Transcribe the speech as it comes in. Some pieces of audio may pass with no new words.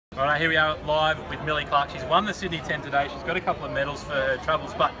All right, here we are live with Millie Clark. She's won the Sydney 10 today. She's got a couple of medals for her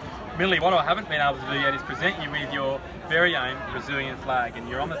troubles. But Millie, what I haven't been able to do yet is present you with your very own Brazilian flag. And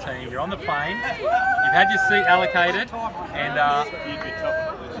you're on the team, you're on the plane, you've had your seat allocated,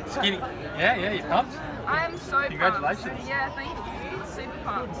 and skinny. Yeah, you're pumped. I am so Congratulations. pumped. Yeah, thank you. Super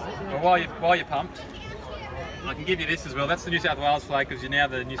pumped. Well, while you're pumped, I can give you this as well. That's the New South Wales flag because you're now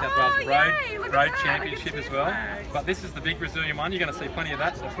the New South Wales Road Championship as well. Flags. But this is the big Brazilian one. You're going to see plenty of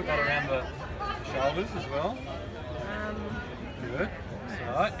that, so put that around the shoulders as well. Good.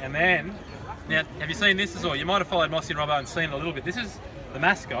 So, and then, now, have you seen this as well? You might have followed Mossy and Robbo and seen it a little bit. This is the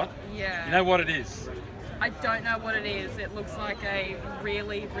mascot. Yeah. You know what it is? I don't know what it is. It looks like a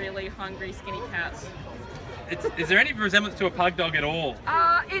really, really hungry, skinny cat. Is there any resemblance to a pug dog at all?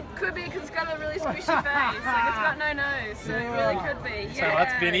 It could be because it's got a really squishy face. Like it's got no nose, so it really could be. So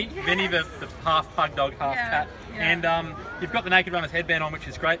that's Vinny. Yes. Vinny, the half pug dog, half cat. Yeah. And you've got the Naked Runner's headband on, which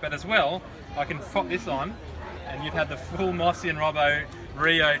is great, but as well, I can pop this on, and you've had the full Mossy and Robbo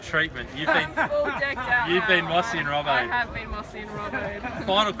Rio treatment. You've been full decked out. You've been Mossy and Robbo. I have been Mossy and Robbo.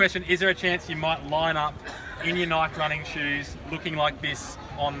 Final question, is there a chance you might line up in your Nike running shoes looking like this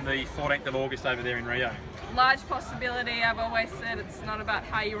on the 14th of August over there in Rio? Large possibility. I've always said it's not about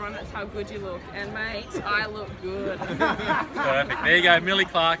how you run, it's how good you look. And mate, I look good. Perfect. There you go, Millie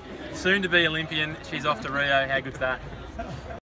Clark, soon to be Olympian. She's off to Rio. How good's that?